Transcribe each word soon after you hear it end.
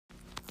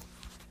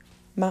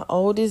My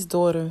oldest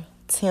daughter,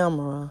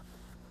 Tamara,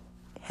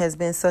 has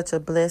been such a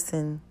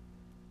blessing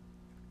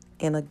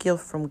and a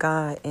gift from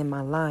God in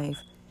my life.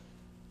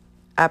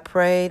 I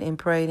prayed and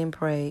prayed and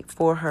prayed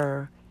for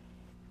her,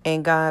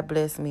 and God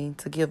blessed me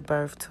to give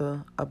birth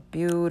to a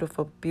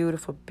beautiful,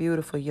 beautiful,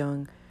 beautiful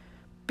young,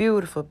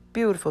 beautiful,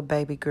 beautiful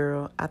baby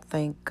girl. I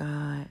thank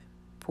God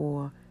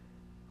for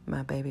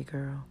my baby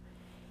girl.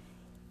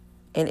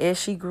 And as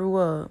she grew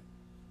up,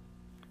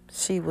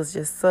 she was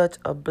just such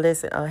a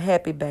blessing, a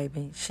happy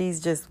baby. She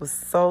just was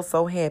so,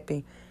 so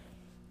happy.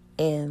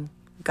 And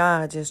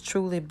God just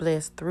truly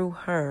blessed through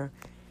her.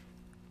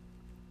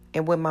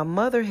 And when my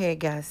mother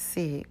had got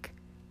sick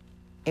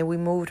and we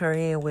moved her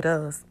in with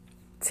us,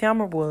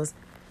 Tamara was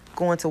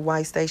going to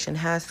White Station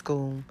High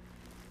School.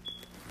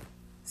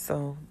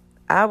 So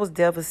I was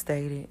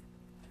devastated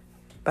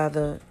by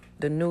the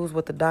news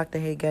what the doctor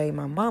had gave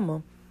my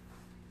mama,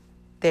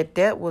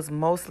 that was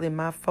mostly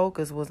my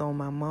focus was on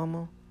my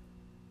mama,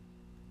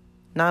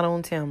 not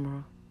on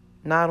Tamara,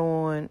 not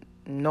on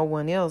no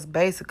one else,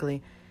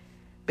 basically,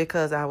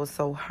 because I was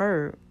so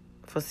hurt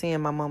for seeing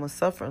my mama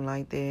suffering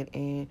like that.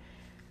 And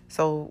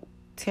so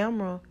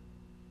Tamara,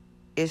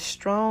 as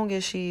strong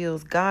as she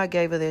is, God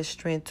gave her that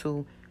strength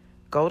to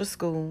go to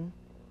school.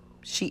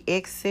 She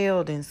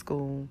excelled in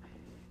school.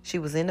 She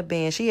was in the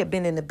band. She had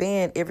been in the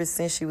band ever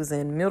since she was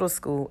in middle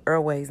school,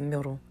 Airways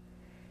Middle.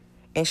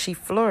 And she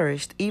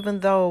flourished,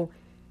 even though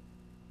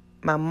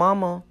my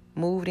mama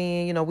moved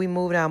in. We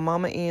moved our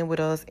mama in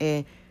with us,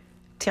 and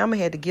Tamara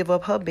had to give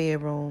up her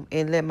bedroom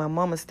and let my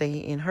mama stay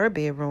in her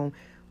bedroom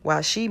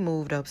while she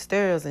moved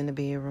upstairs in the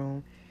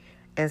bedroom.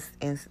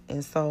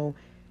 And so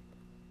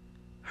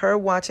her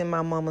watching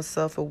my mama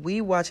suffer,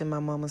 we watching my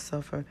mama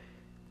suffer,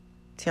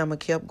 Tamara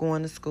kept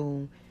going to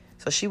school.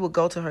 So she would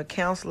go to her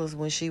counselors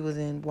when she was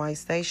in White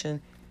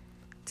Station,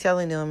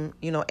 telling them,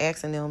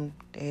 asking them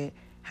that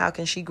how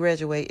can she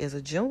graduate as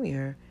a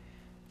junior.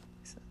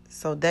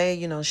 So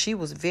she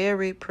was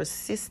very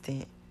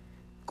persistent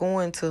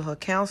going to her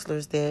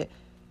counselors that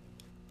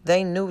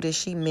they knew that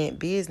she meant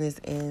business,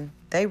 and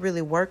they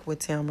really worked with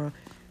Tamara.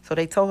 So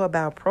they told her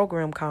about a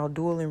program called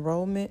dual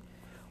enrollment,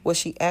 where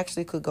she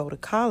actually could go to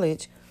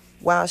college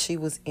while she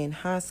was in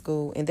high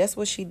school. And that's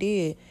what she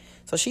did.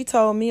 So she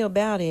told me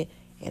about it,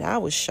 and I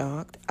was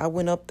shocked. I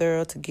went up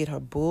there to get her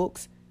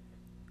books,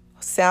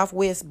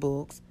 Southwest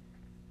books.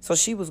 So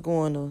she was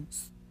going to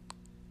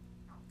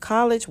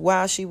college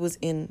while she was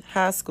in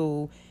high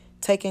school,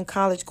 taking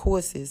college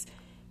courses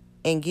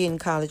and getting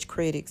college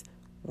credits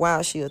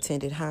while she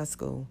attended high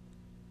school.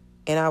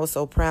 And I was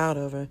so proud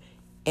of her.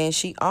 And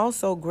she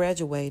also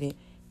graduated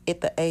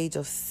at the age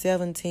of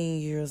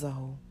 17 years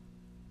old.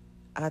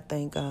 I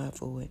thank God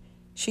for it.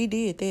 She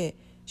did that.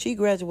 She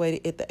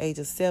graduated at the age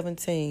of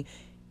 17.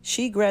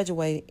 She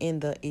graduated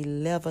in the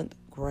 11th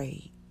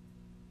grade.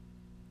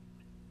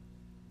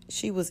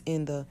 She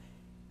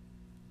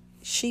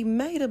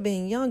may have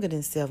been younger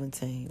than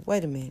 17.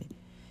 Wait a minute. I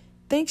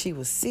think she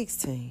was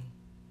 16.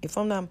 If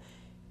I'm not...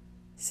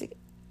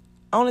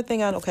 Only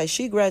thing I know, okay,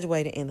 she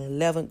graduated in the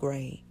 11th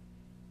grade.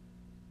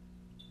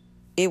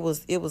 It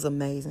was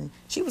amazing.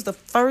 She was the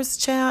first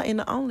child and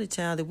the only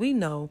child that we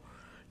know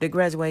that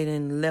graduated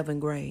in 11th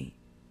grade.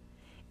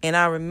 And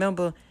I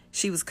remember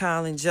she was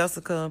calling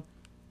Jessica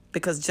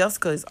because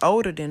Jessica is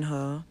older than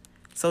her.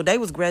 So they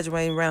was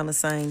graduating around the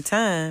same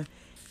time.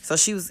 So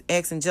she was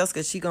asking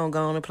Jessica, she gonna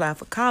go and apply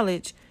for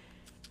college.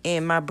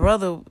 And my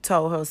brother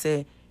told her,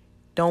 said,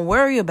 don't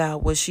worry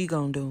about what she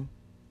gonna do.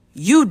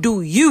 You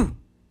do you.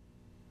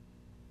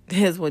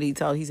 That's what he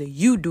told. He said,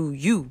 you do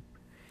you.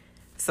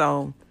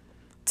 So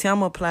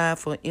Thelma applied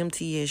for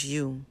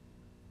MTSU.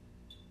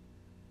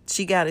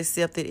 She got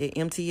accepted at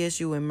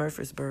MTSU in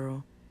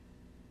Murfreesboro.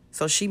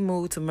 So she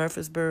moved to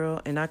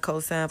Murfreesboro, and I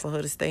co-signed for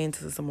her to stay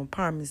into some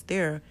apartments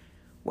there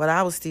while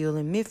I was still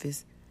in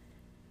Memphis.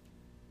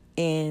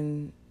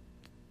 And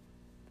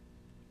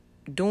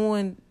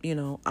doing,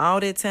 all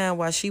that time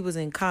while she was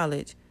in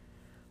college,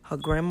 her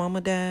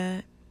grandmama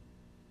died.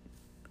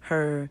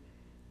 Her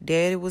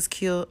daddy was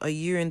killed a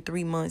year and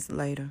 3 months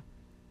later.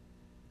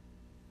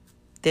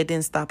 That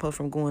didn't stop her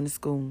from going to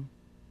school.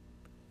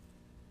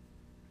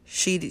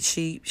 She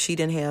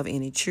didn't have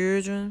any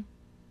children.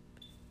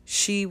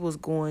 She was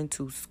going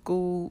to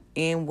school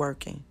and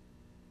working.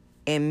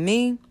 And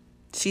me,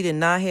 she did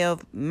not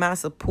have my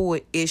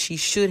support as she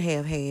should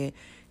have had,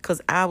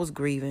 because I was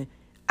grieving.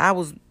 I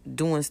was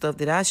doing stuff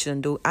that I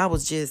shouldn't do. I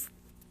was just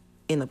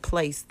in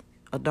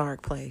a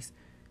dark place.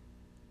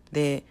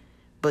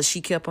 But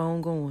she kept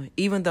on going.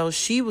 Even though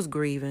she was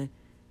grieving,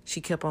 she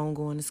kept on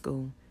going to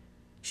school.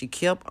 She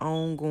kept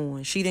on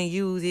going. She didn't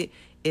use it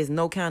as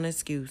no kind of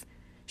excuse.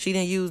 She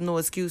didn't use no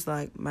excuse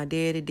like my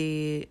daddy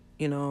did,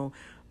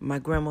 my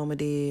grandmama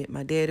did,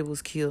 my daddy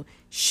was killed.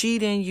 She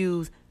didn't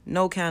use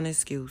no kind of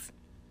excuse.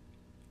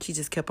 She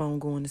just kept on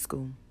going to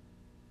school.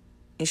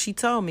 And she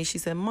told me, she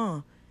said,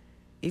 Mom,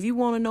 if you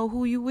want to know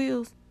who you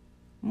is,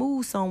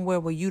 move somewhere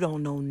where you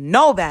don't know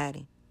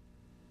nobody.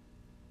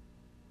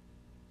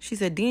 She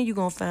said, then you're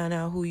going to find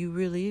out who you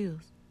really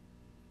is.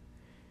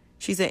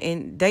 She said,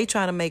 and they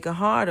try to make it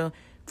harder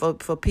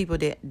for people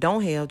that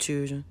don't have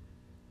children.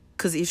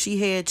 Because if she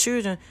had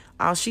children,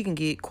 she can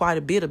get quite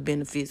a bit of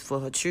benefits for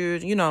her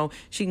children. You know,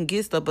 she can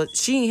get stuff, but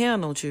she ain't have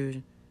no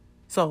children.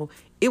 So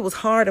it was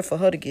harder for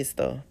her to get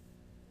stuff.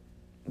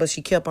 But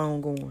she kept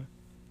on going.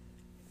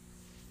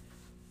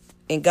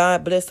 And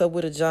God blessed her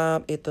with a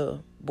job at the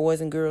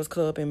Boys and Girls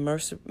Club in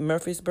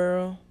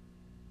Murfreesboro.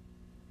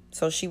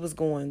 So she was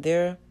going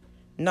there.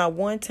 Not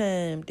one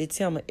time did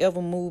Thelma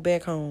ever move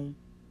back home.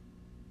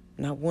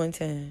 Not one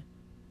time.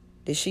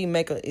 Did she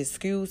make an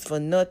excuse for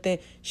nothing?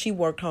 She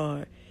worked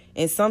hard.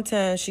 And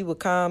sometimes she would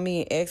call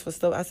me and ask for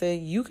stuff. I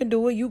said, you can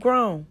do it. You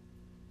grown.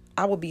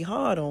 I would be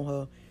hard on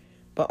her.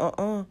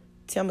 But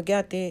Thelma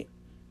got that.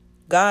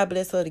 God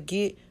bless her to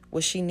get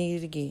what she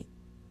needed to get.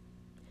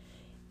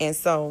 And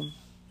so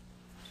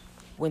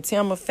when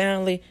Thelma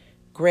finally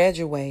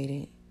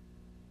graduated,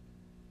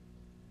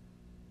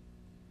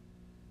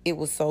 it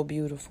was so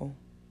beautiful.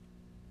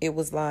 It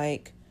was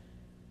like,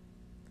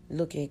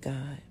 look at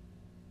God.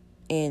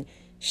 And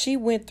she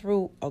went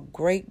through a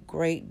great,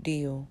 great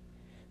deal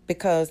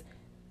because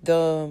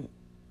her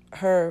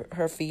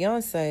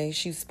fiance,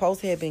 she was supposed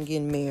to have been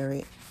getting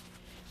married.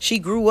 She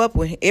grew up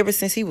with him ever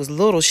since he was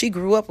little. She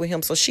grew up with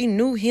him. So she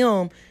knew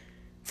him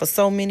for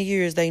so many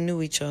years. They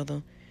knew each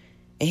other.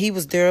 And he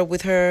was there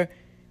with her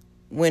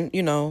when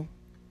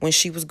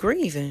she was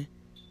grieving.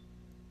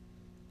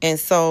 And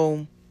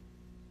so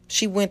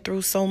she went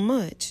through so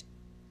much.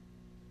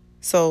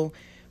 So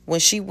when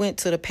she went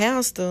to the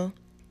pastor,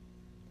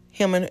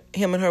 him and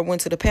her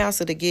went to the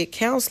pastor to get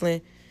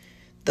counseling,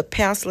 the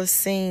pastor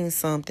seen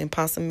something,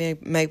 Pastor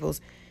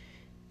Maples,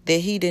 that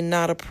he did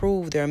not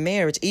approve their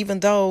marriage, even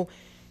though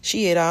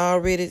she had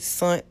already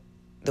sent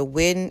the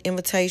wedding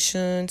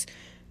invitations.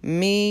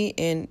 Me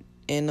and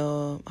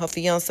her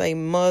fiance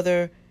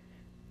mother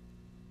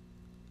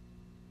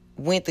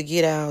went to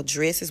get our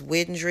dresses,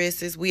 wedding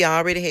dresses. We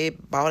already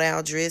had bought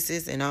our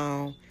dresses and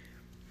all.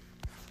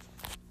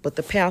 But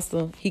the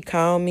pastor, he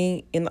called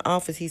me in the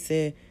office. He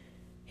said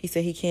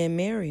he can't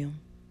marry him.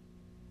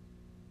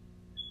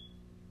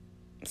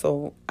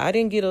 So I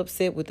didn't get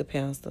upset with the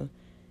pastor.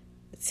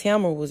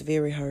 Thelma was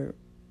very hurt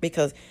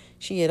because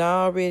she had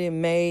already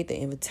made the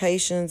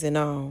invitations and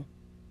all.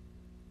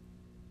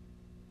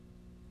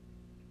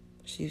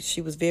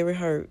 She was very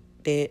hurt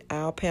that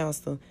our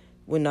pastor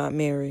would not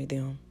marry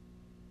them.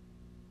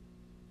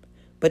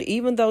 But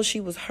even though she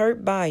was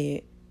hurt by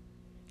it,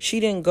 she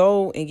didn't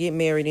go and get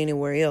married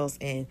anywhere else,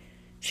 and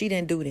she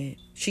didn't do that.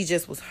 She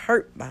just was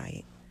hurt by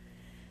it.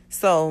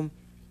 So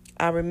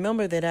I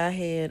remember that I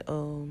had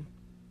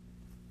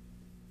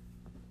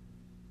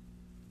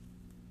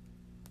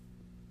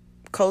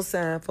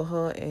co-signed for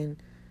her and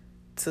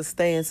to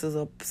stay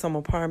into some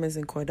apartments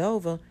in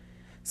Cordova.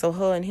 So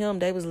her and him,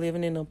 they was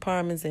living in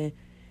apartments, and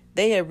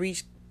they had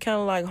reached kind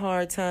of like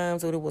hard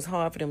times where it was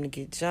hard for them to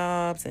get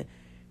jobs and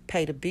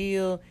pay the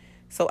bill.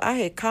 So I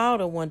had called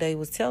her one day,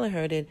 was telling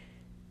her that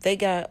they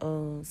got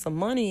some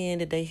money in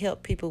that they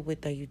help people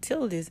with their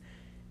utilities.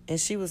 And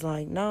she was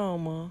like, no,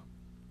 Ma.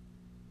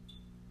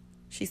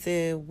 She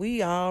said,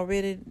 we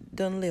already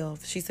done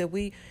left. She said,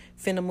 we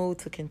finna move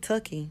to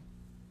Kentucky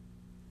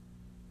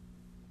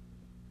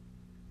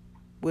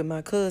with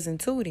my cousin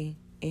Tootie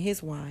and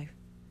his wife.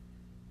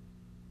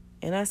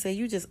 And I said,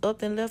 you just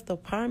up and left the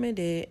apartment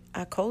that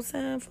I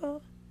co-signed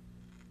for?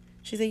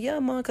 She said, yeah,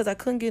 Mom, because I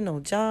couldn't get no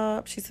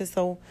job. She said,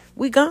 so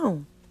we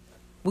gone.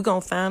 We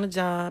going to find a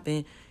job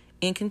in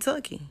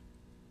Kentucky.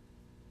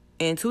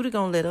 And Tootie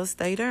going to let us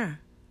stay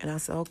there. And I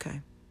said, okay.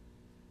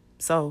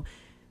 So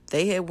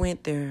they had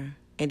went there.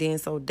 And then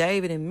so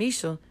David and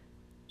Misha,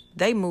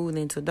 they moved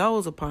into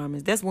those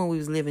apartments. That's when we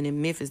was living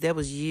in Memphis. That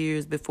was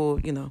years before,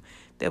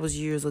 that was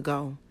years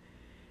ago.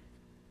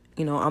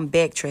 I'm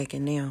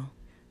backtracking now.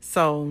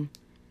 So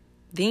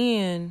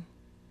then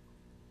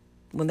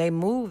when they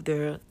moved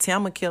there,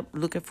 Thelma kept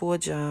looking for a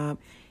job,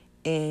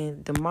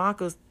 and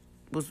DeMarcus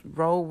was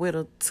rolled with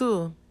her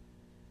to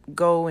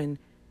go and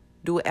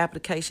do an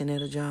application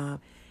at a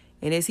job.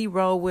 And as he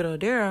rolled with her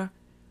there,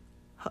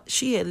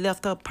 she had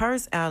left her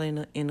purse out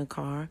in the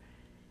car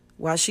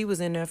while she was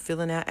in there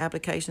filling out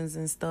applications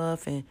and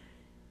stuff. And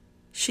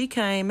she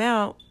came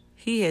out,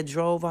 he had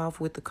drove off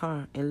with the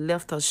car and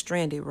left her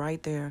stranded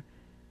right there.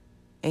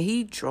 And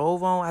he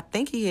drove on, I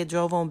think he had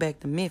drove on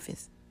back to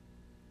Memphis.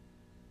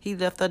 He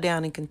left her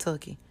down in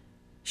Kentucky.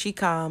 She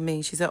called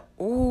me. She said,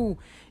 ooh.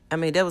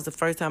 That was the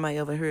first time I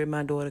ever heard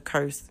my daughter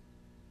curse.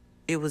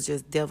 It was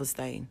just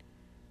devastating.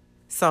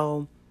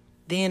 So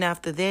then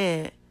after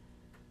that,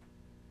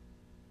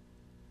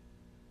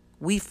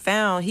 we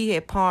found he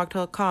had parked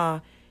her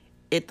car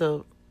at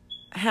the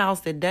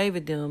house that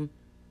David them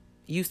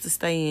used to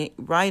stay in,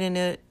 right in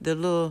the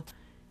little,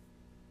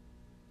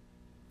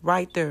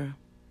 right there.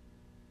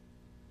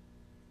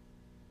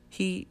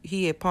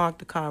 He had parked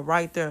the car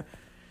right there,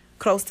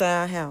 close to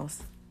our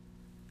house.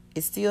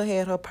 It still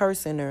had her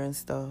purse in there and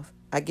stuff.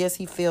 I guess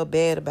he felt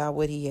bad about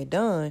what he had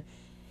done.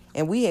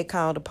 And we had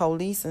called the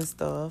police and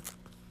stuff.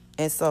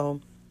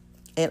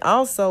 And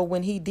also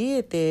when he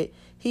did that,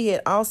 he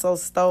had also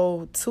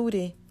stole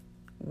Tootie's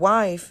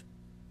wife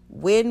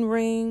wedding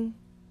ring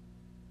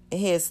and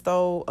he had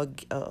stole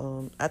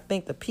I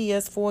think the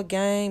PS4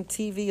 game,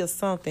 TV or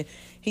something.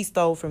 He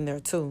stole from there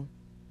too,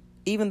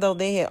 even though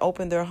they had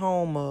opened their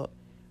home up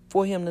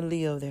for him to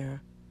live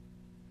there,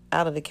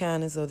 out of the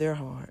kindness of their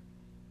heart.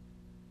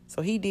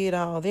 So he did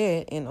all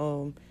that,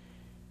 and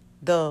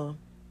the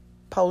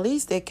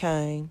police that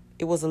came,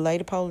 it was a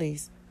lady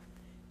police.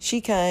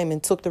 She came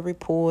and took the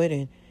report,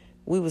 and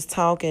we was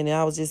talking, and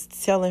I was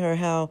just telling her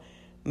how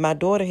my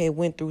daughter had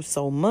went through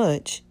so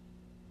much,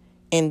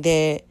 and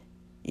that,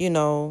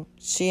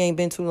 she ain't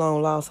been too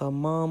long, lost her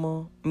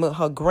mama,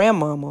 her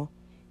grandmama,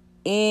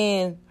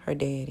 and her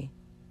daddy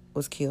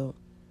was killed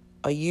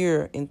a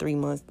year and 3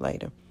 months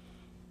later.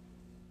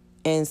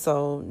 And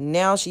so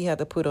now she had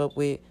to put up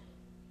with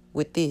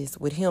this,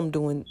 with him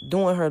doing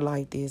her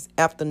like this,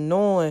 after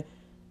knowing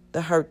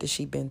the hurt that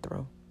she been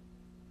through.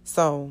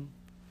 So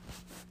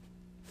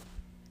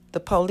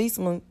the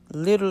policeman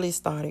literally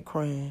started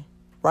crying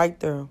right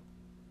there.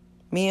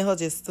 Me and her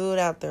just stood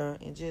out there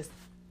and just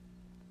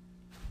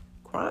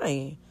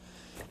crying.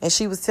 And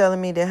she was telling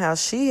me that how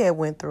she had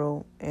went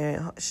through,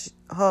 and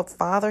her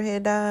father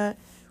had died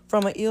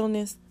from an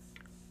illness.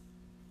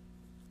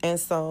 And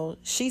so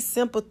she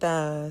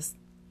sympathized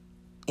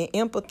and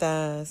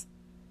empathized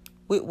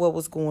with what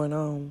was going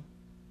on.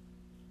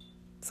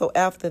 So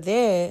after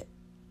that,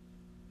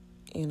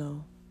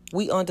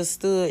 we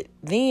understood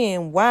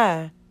then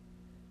why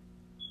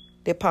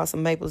that Pastor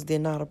Maples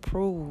did not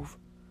approve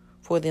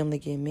for them to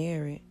get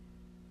married.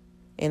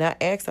 And I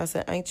asked, I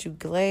said, ain't you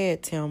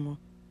glad, Tamara,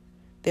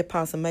 that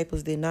Pastor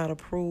Maples did not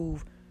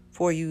approve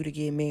for you to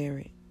get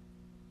married?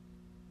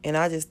 And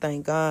I just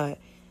thank God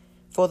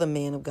for the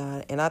man of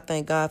God. And I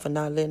thank God for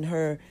not letting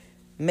her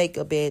make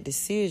a bad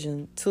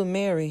decision to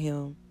marry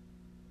him.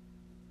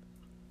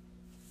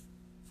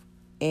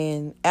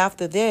 And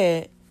after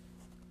that,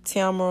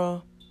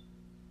 Tamara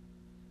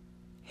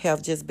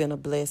have just been a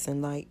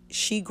blessing. Like,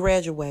 she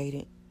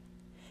graduated,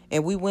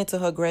 and we went to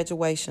her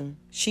graduation.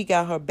 She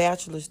got her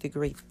bachelor's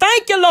degree.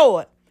 Thank you,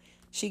 Lord.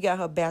 She got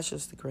her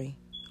bachelor's degree.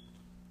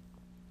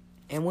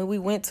 And when we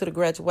went to the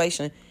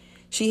graduation,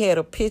 she had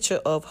a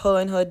picture of her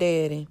and her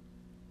daddy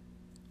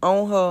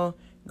on her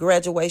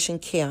graduation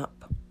cap.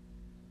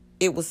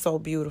 It was so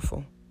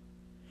beautiful.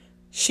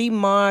 She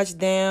marched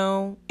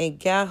down and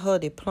got her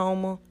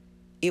diploma.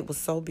 It was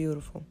so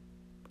beautiful.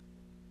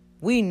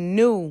 We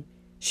knew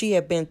she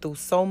had been through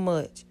so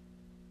much,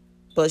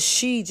 but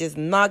she just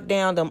knocked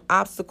down them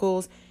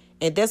obstacles.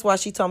 And that's why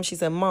she told me, she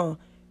said, Mom,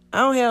 I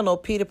don't have no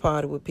pity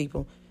party with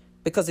people,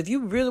 because if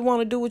you really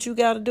want to do what you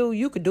got to do,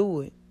 you could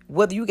do it.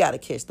 Whether you got to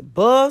catch the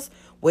bus,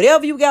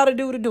 whatever you got to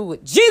do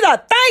it. Jesus,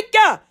 thank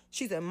you.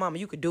 She said, Mama,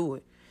 you could do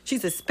it. She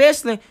said,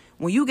 especially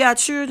when you got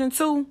children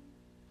too,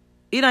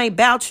 it ain't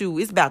about you,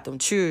 it's about them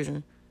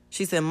children.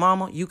 She said,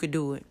 Mama, you could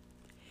do it.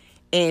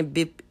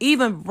 And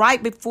even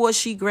right before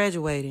she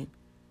graduated,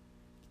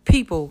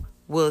 people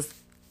was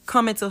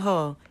coming to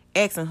her,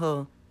 asking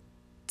her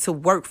to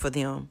work for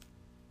them.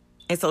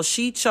 And so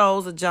she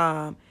chose a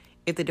job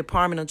at the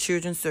Department of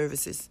Children's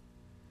Services,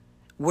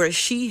 where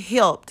she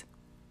helped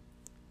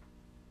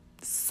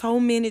so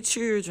many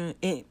children.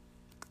 And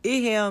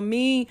it held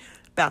me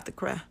about to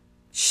cry.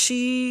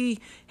 She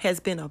has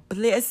been a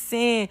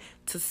blessing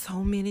to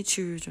so many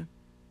children.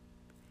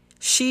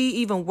 She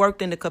even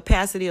worked in the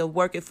capacity of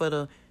working for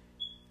the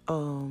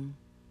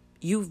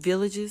youth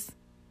villages,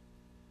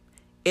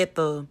 at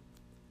the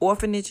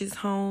orphanages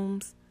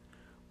homes,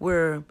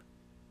 where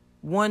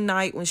one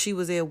night when she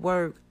was at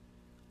work,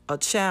 a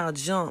child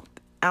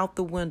jumped out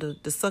the window,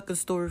 the second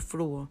story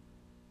floor,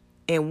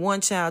 and one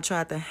child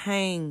tried to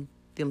hang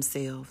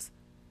themselves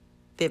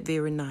that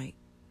very night.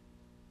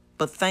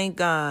 But thank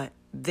God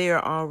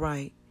they're all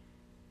right.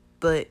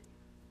 But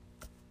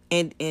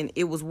and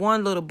it was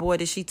one little boy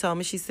that she told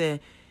me, she said,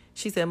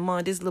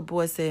 Mom, this little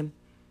boy said,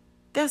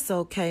 that's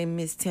okay,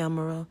 Miss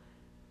Tamara.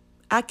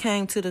 I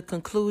came to the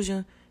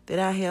conclusion that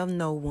I have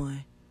no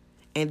one.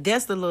 And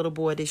that's the little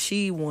boy that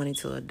she wanted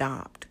to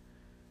adopt.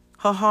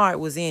 Her heart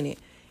was in it.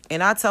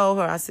 And I told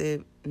her, I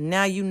said,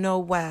 now you know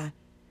why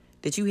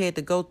that you had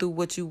to go through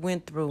what you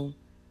went through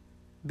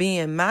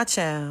being my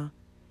child,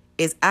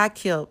 is I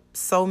kept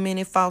so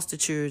many foster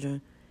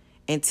children.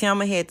 And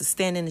Tamara had to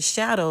stand in the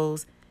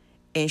shadows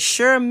and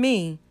share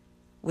me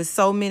with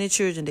so many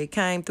children that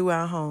came through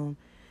our home.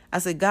 I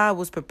said, God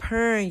was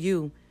preparing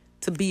you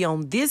to be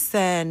on this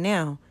side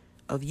now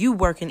of you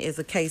working as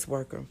a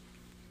caseworker.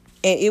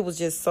 And it was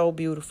just so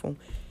beautiful.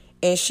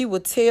 And she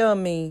would tell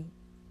me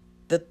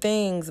the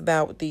things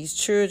about these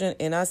children.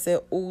 And I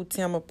said, oh,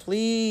 Tamara,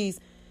 please.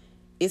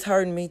 It's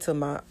hurting me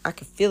I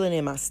can feel it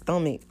in my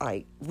stomach.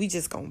 Like, we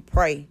just gonna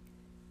pray,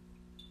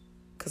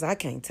 because I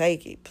can't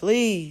take it.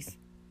 Please.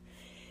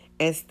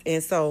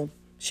 And so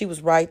she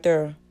was right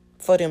there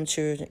for them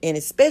children, and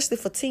especially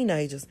for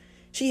teenagers.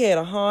 She had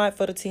a heart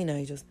for the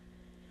teenagers.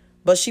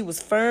 But she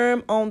was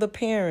firm on the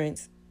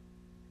parents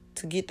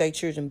to get their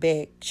children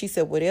back. She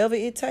said, whatever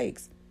it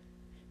takes.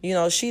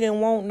 She didn't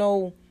want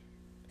no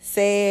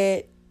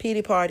sad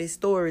pity party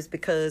stories,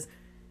 because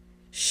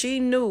she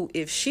knew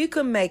if she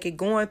could make it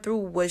going through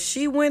what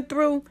she went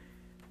through,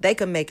 they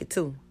could make it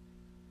too.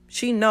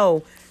 She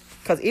know,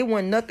 because it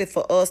wasn't nothing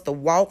for us to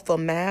walk for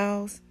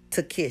miles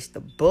to catch the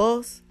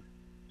bus.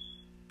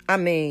 I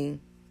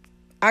mean,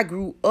 I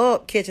grew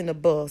up catching the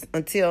bus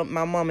until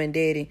my mom and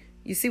daddy,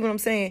 you see what I'm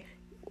saying?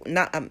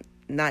 Not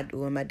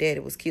when my daddy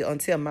was killed,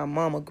 until my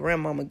mama,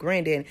 grandmama,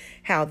 granddaddy,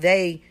 how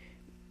they,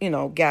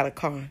 got a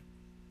car.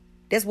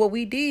 That's what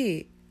we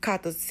did.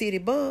 Caught the city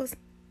bus,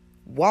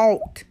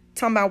 walked.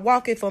 Talking about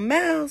walking for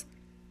miles.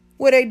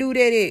 Where they do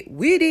that at?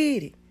 We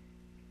did it.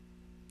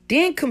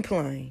 Didn't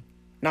complain.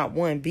 Not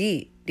one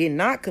bit. Did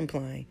not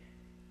complain.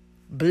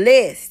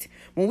 Blessed.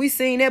 When we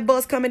seen that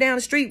bus coming down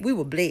the street, we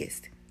were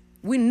blessed.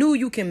 We knew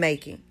you can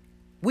make it.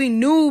 We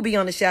knew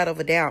beyond a shadow of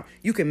a doubt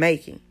you can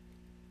make it.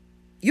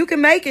 You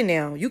can make it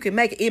now. You can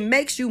make it. It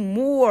makes you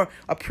more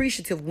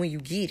appreciative when you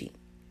get it.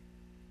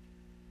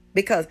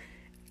 Because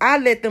I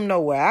let them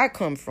know where I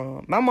come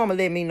from. My mama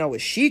let me know where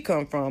she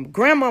come from.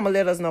 Grandmama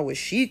let us know where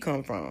she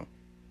come from.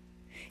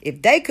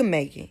 If they can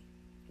make it,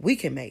 we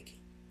can make it.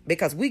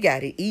 Because we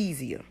got it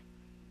easier.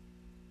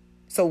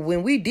 So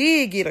when we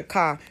did get a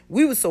car,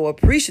 we were so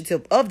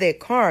appreciative of that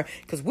car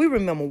because we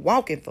remember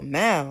walking for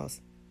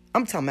miles.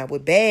 I'm talking about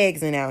with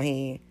bags in our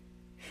hand.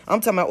 I'm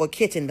talking about with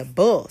catching the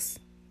bus.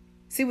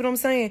 See what I'm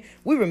saying?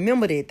 We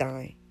remember that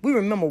thing. We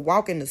remember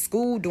walking to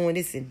school, doing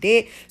this and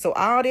that. So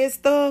all that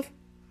stuff,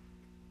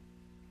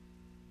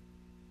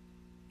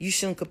 you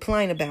shouldn't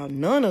complain about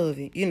none of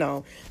it,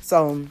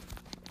 So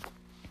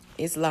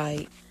it's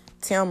like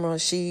Tamara,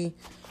 she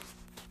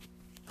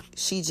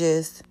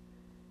just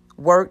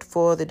worked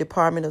for the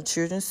Department of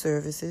Children's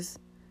Services,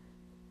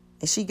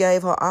 and she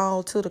gave her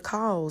all to the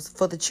cause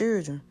for the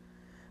children.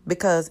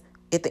 Because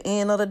at the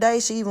end of the day,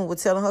 she even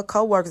was telling her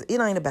coworkers,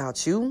 it ain't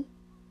about you.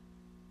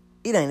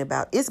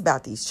 It's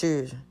about these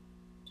children.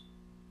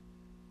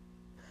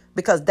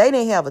 Because they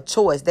didn't have a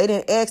choice. They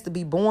didn't ask to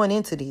be born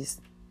into this.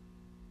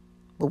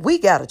 But we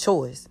got a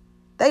choice.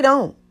 They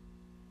don't.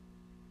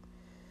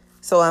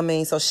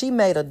 So she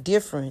made a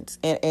difference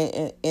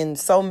in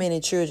so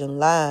many children's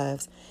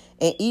lives.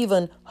 And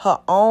even her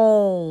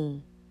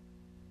own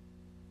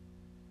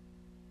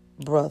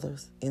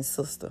brothers and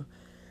sister.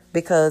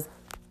 Because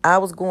I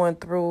was going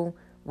through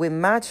with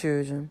my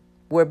children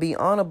where Be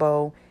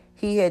Honorable,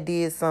 he had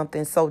did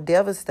something so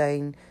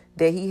devastating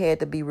that he had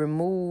to be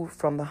removed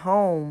from the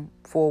home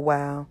for a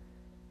while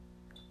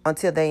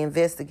until they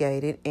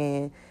investigated.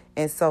 And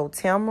so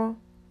Tamara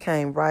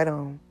came right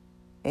on.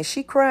 And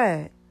she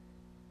cried.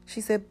 She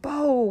said,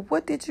 Bo,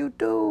 what did you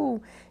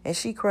do? And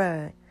she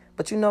cried.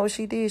 But you know what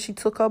she did? She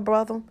took her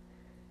brother.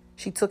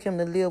 She took him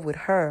to live with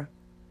her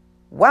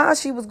while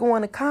she was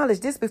going to college.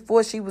 This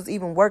before she was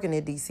even working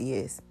at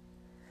DCS.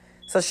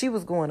 So she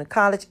was going to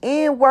college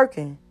and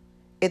working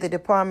at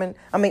the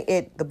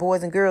at the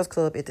Boys and Girls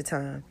Club at the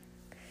time.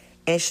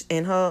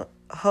 And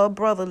her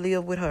brother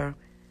lived with her.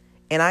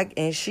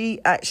 And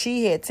she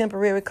had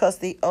temporary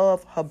custody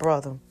of her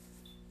brother.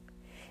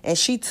 And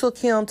she took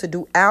him to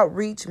do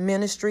outreach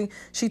ministry.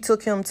 She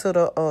took him to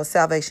the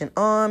Salvation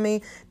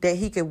Army, that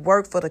he could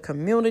work for the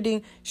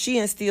community. She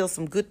instilled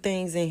some good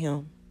things in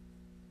him.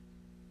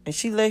 And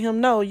she let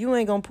him know, you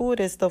ain't going to pull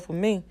that stuff with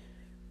me.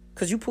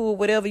 Because you pull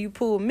whatever you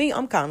pull with me,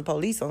 I'm calling the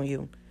police on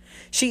you.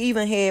 She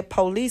even had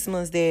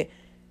policemen that,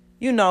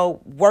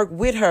 work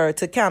with her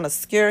to kind of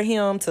scare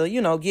him, to,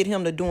 get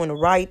him to doing the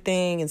right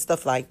thing and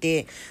stuff like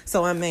that.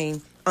 So,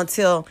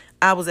 until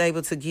I was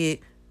able to get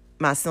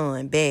my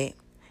son back.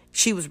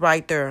 She was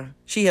right there.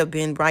 She had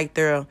been right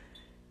there,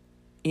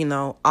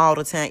 all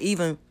the time.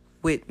 Even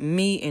with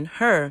me and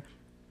her,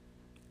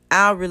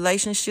 our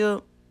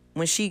relationship,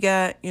 when she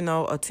got,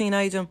 a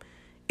teenager,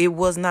 it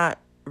was not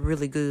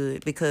really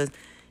good because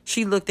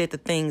she looked at the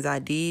things I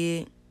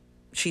did.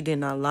 She did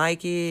not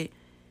like it.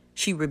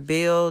 She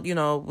rebelled,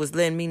 was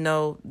letting me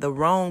know the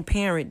wrong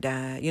parent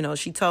died.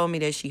 She told me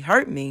that she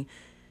hurt me,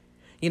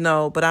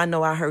 but I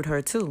know I hurt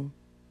her too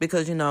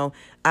because,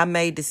 I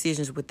made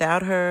decisions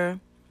without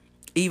her.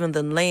 Even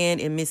the land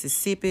in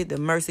Mississippi, the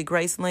Mercy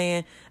Grace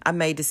land, I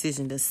made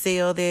decision to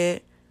sell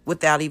that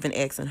without even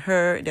asking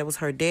her. That was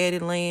her daddy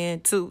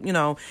land too,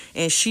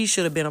 and she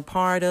should have been a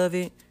part of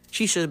it.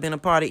 She should have been a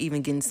part of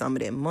even getting some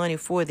of that money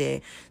for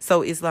that.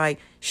 So it's like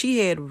she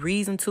had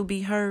reason to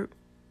be hurt,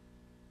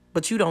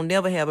 but you don't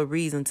never have a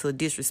reason to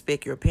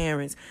disrespect your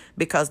parents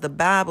because the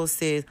Bible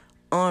says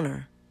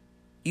honor.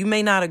 You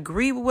may not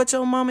agree with what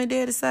your mom and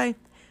daddy say,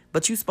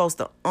 but you're supposed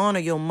to honor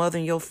your mother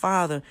and your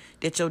father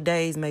that your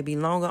days may be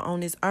longer on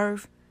this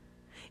earth.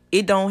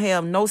 It don't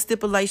have no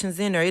stipulations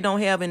in there. It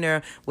don't have in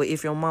there, well,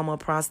 if your mama a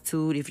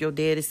prostitute, if your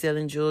dad is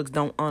selling drugs,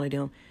 don't honor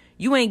them.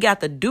 You ain't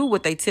got to do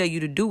what they tell you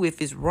to do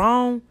if it's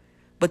wrong,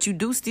 but you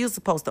do still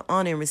supposed to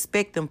honor and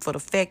respect them for the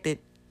fact that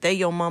they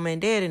your mama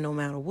and daddy no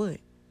matter what.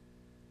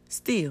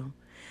 Still.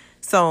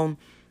 So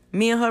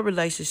me and her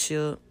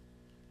relationship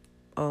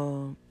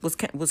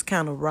was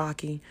kind of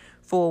rocky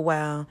for a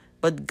while.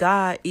 But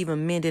God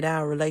even mended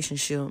our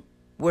relationship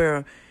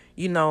where,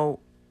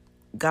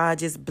 God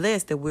just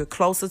blessed that we're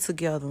closer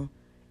together.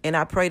 And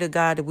I pray to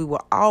God that we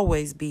will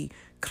always be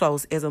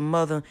close as a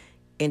mother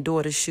and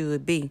daughter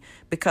should be.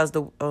 Because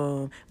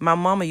my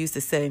mama used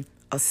to say,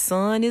 A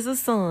son is a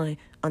son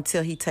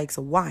until he takes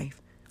a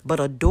wife. But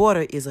a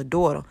daughter is a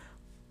daughter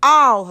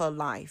all her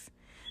life.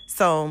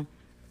 So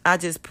I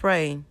just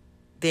pray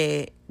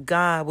that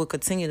God will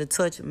continue to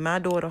touch my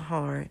daughter's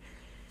heart,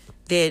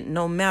 that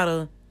no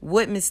matter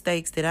what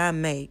mistakes that I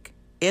make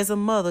as a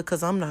mother,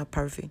 because I'm not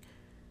perfect,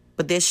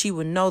 but that she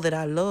would know that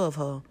I love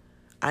her.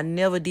 I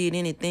never did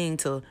anything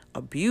to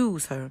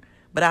abuse her,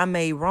 but I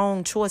made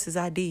wrong choices.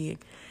 I did.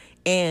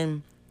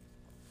 And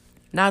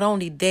not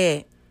only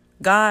that,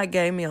 God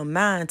gave me a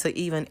mind to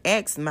even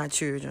ask my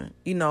children,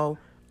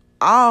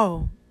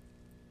 all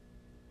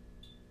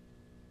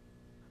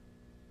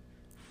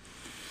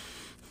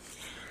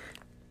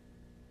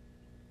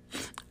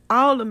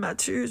of my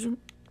children.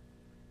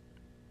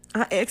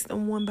 I asked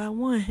them one by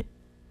one,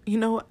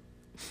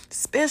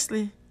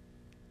 especially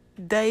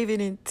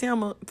David and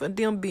Timma, for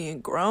them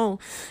being grown.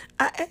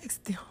 I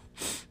asked them.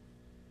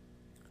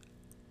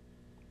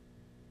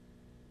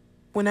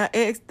 When I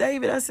asked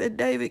David, I said,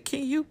 David,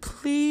 can you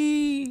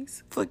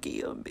please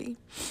forgive me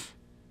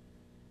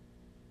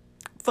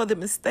for the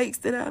mistakes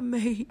that I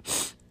made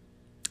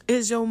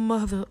as your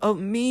mother, of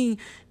me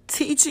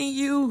teaching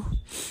you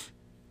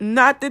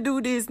not to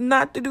do this,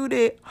 not to do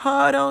that,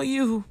 hard on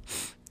you.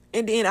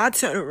 And then I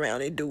turn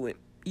around and do it.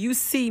 You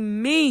see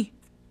me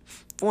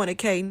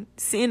fornicating,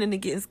 sinning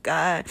against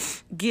God,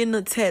 getting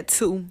a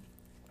tattoo,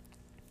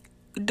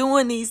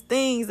 doing these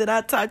things that I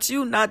taught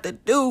you not to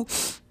do.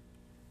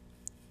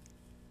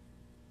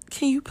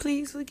 Can you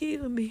please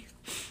forgive me?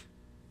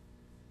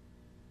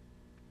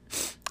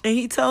 And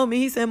he told me,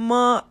 he said,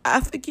 Mom, I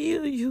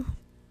forgive you.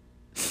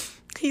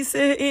 He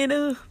said,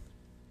 and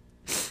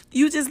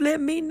you just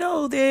let me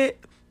know that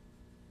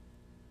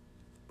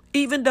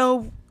even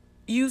though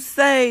you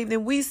saved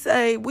and we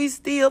saved, we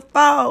still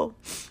fall.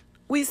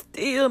 We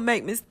still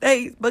make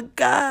mistakes, but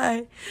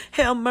God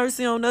have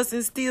mercy on us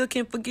and still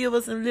can forgive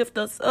us and lift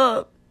us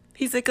up.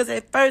 He said, because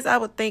at first I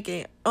was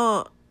thinking,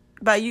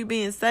 by you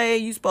being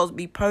saved, you supposed to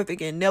be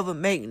perfect and never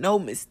make no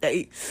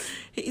mistake.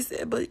 He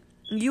said, but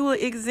you an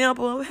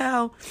example of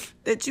how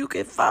that you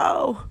can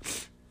fall.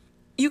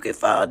 You can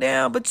fall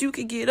down, but you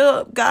can get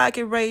up. God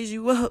can raise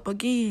you up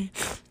again.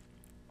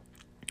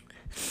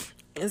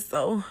 And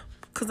so,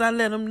 because I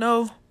let him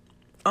know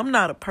I'm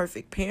not a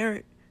perfect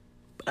parent,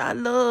 but I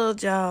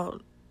loved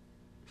y'all.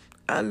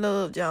 I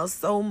loved y'all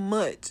so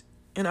much,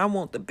 and I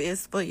want the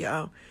best for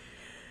y'all.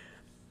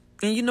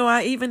 And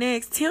I even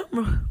asked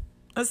Timma.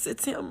 I said,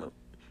 Timma,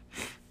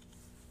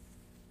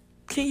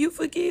 can you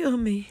forgive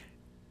me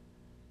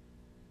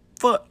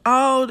for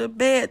all the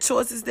bad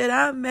choices that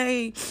I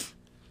made,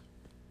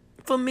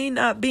 for me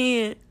not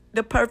being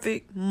the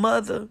perfect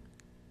mother,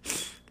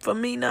 for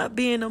me not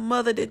being the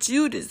mother that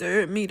you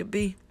deserve me to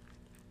be,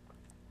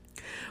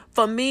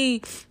 for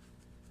me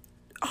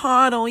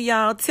hard on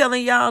y'all,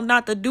 telling y'all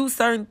not to do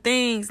certain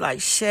things like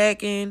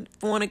shacking,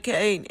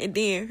 fornicating, and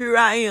then here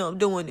I am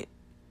doing it.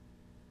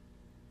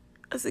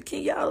 I said,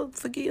 can y'all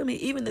forgive me?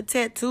 Even the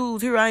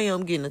tattoos, here I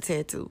am getting a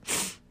tattoo.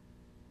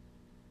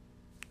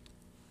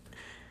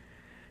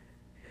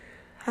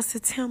 I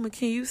said, Timma,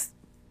 can you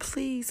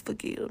please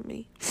forgive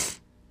me?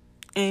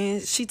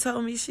 And she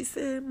told me, she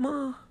said,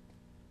 Mom,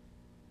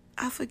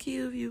 I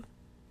forgive you.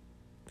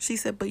 She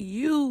said, but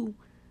you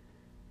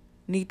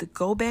need to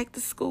go back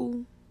to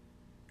school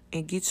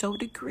and get your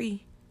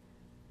degree,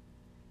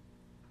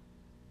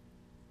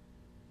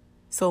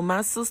 so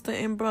my sister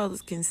and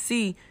brothers can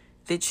see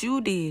that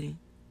you did it.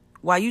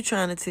 Why you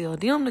trying to tell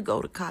them to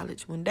go to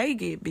college when they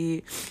get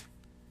big,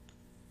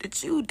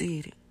 that you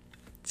did it.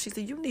 She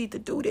said, you need to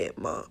do that,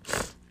 Mom.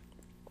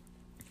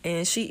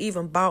 And she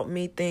even bought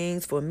me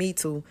things for me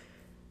to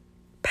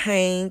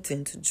paint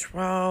and to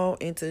draw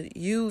and to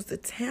use the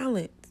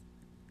talent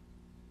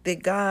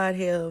that God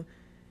have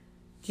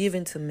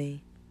given to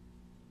me.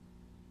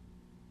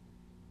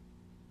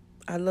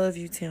 I love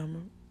you,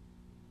 Timma.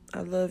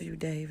 I love you,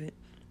 David.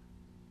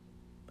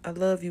 I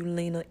love you,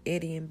 Lena,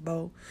 Eddie, and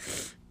Bo.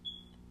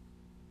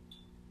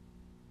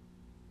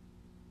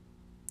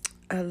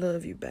 I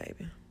love you,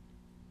 baby.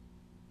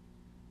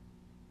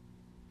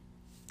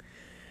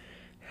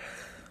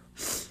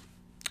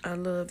 I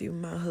love you,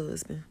 my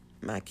husband,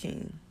 my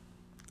king.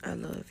 I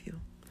love you.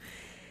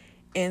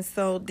 And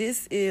so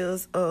this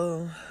is,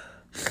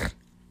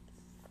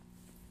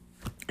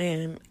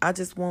 and I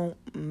just want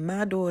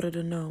my daughter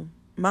to know,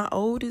 my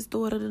oldest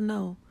daughter to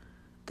know,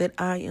 that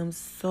I am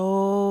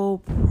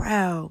so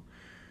proud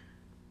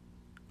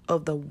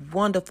of the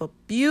wonderful,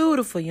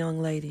 beautiful young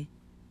lady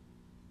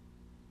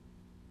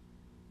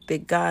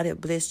that God had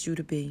blessed you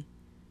to be.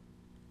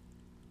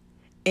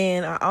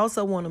 And I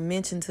also want to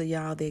mention to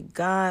y'all that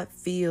God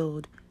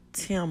filled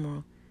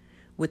Timma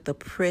with the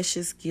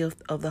precious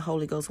gift of the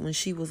Holy Ghost when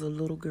she was a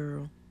little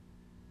girl.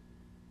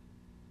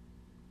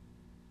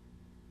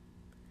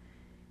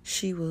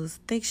 She was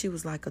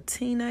like a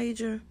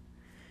teenager.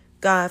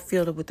 God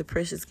filled her with the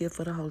precious gift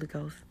of the Holy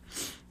Ghost.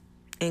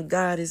 And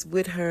God is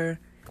with her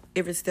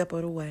every step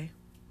of the way.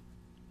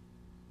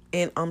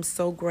 And I'm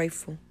so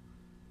grateful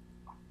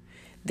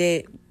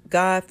that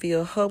God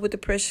filled her with the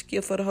precious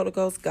gift of the Holy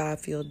Ghost. God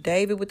filled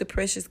David with the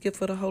precious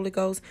gift of the Holy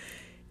Ghost.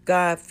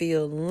 God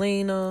filled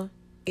Lena,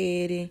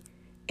 Eddie,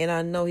 and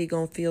I know he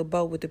going to fill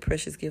both with the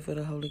precious gift of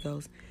the Holy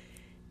Ghost.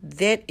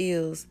 That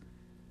is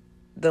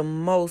the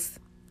most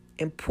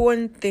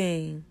important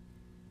thing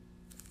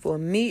for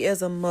me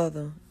as a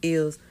mother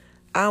is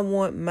I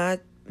want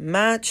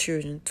my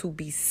children to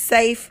be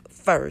safe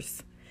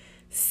first.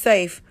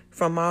 Safe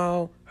from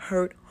all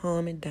hurt,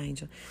 harm, and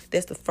danger.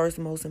 That's the first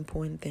most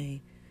important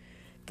thing.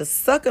 The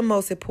second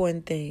most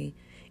important thing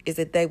is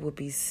that they will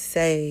be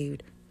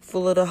saved,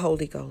 full of the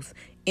Holy Ghost,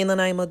 in the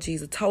name of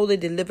Jesus, totally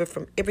delivered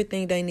from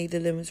everything they need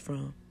deliverance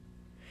from.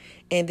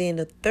 And then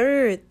the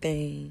third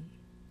thing,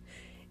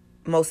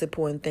 most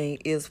important thing,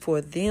 is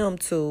for them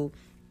to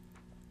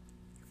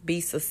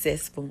be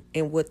successful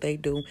in what they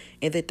do,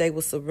 and that they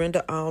will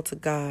surrender all to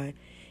God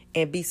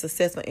and be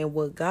successful in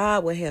what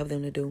God will have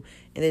them to do,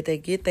 and that they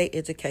get their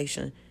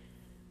education,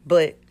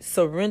 but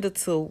surrender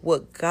to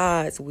what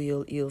God's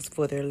will is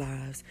for their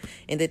lives,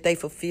 and that they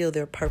fulfill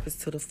their purpose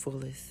to the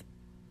fullest.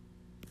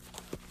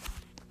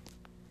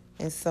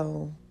 And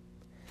so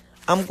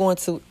I'm going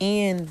to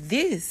end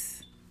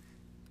this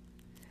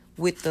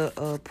with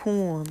the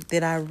poem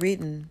that I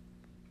written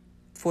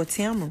for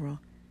Tamara.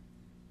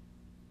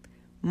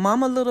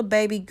 Mama, little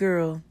baby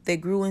girl that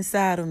grew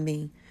inside of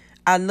me,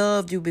 I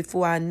loved you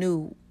before I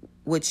knew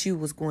what you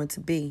was going to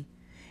be.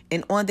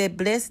 And on that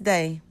blessed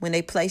day when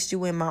they placed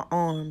you in my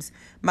arms,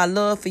 my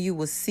love for you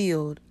was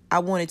sealed. I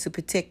wanted to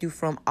protect you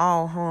from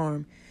all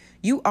harm.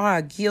 You are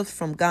a gift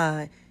from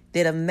God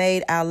that have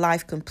made our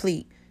life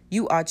complete.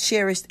 You are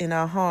cherished in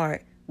our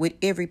heart with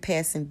every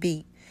passing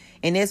beat.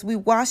 And as we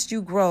watched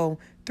you grow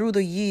through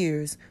the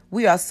years,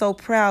 we are so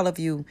proud of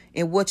you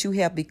and what you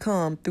have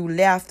become through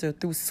laughter,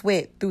 through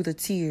sweat, through the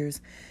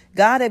tears.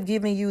 God have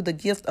given you the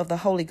gift of the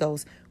Holy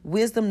Ghost,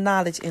 wisdom,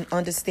 knowledge, and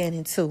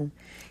understanding too.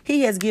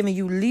 He has given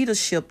you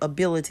leadership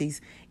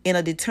abilities and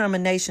a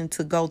determination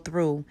to go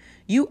through.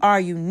 You are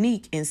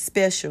unique and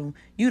special.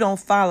 You don't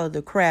follow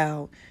the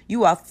crowd.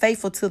 You are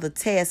faithful to the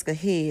task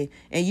ahead,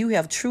 and you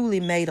have truly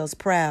made us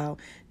proud.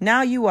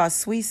 Now you are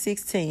sweet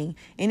 16,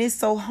 and it's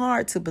so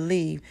hard to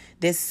believe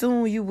that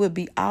soon you will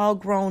be all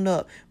grown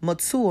up,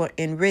 mature,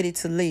 and ready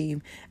to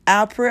leave.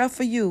 Our prayer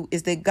for you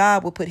is that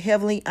God will put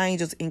heavenly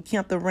angels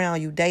encamped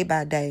around you day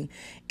by day,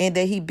 and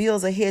that he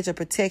builds a hedge of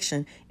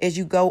protection as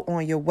you go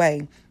on your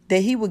way.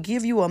 That he will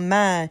give you a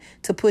mind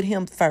to put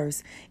him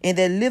first, and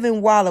that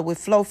living water will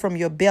flow from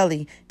your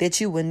belly,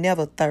 that you will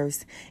never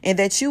thirst, and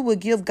that you will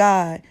give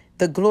God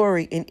the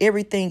glory in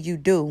everything you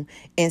do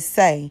and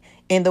say,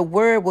 and the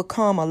word will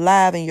come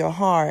alive in your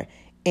heart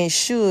and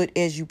should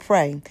as you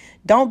pray.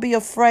 Don't be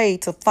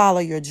afraid to follow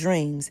your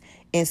dreams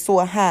and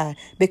soar high,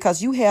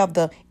 because you have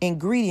the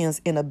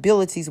ingredients and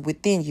abilities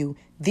within you.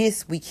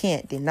 This we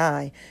can't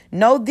deny.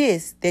 Know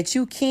this, that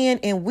you can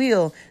and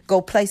will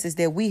go places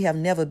that we have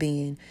never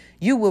been.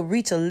 You will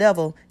reach a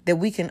level that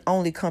we can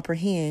only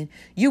comprehend.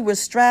 You will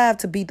strive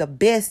to be the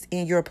best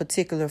in your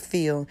particular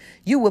field.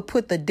 You will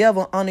put the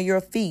devil under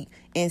your feet,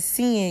 and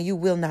seeing you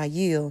will not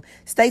yield.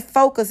 Stay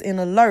focused and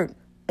alert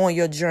on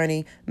your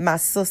journey, my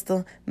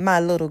sister, my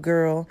little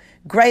girl.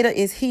 Greater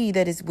is he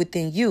that is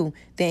within you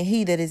than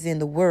he that is in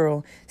the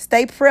world.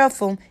 Stay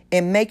prayerful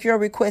and make your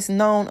requests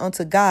known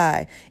unto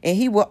God, and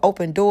he will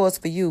open doors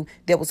for you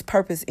that was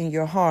purpose in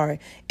your heart.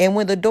 And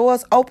when the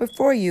doors open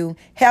for you,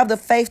 have the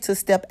faith to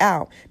step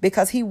out,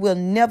 because he will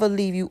never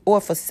leave you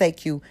or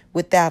forsake you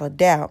without a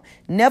doubt.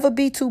 Never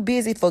be too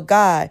busy for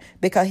God,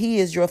 because he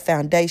is your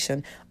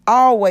foundation.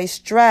 Always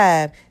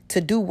strive to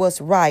do what's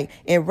right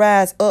and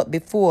rise up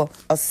before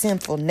a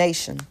sinful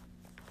nation.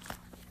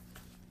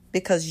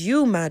 Because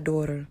you, my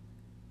daughter,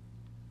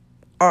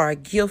 are a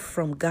gift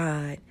from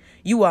God.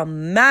 You are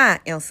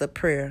my answered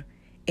prayer,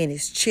 and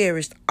it's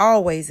cherished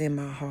always in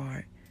my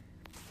heart.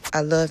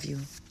 I love you.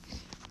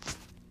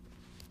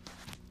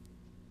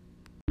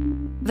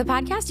 The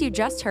podcast you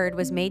just heard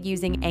was made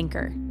using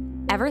Anchor.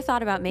 Ever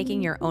thought about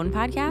making your own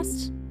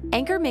podcast?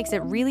 Anchor makes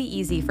it really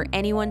easy for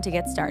anyone to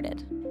get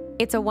started.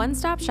 It's a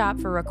one-stop shop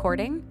for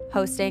recording,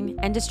 hosting,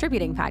 and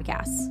distributing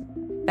podcasts.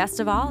 Best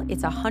of all,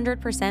 it's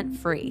 100%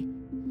 free.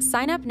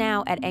 Sign up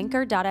now at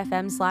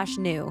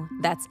anchor.fm/new.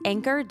 That's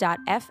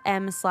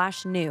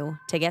anchor.fm/new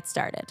to get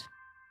started.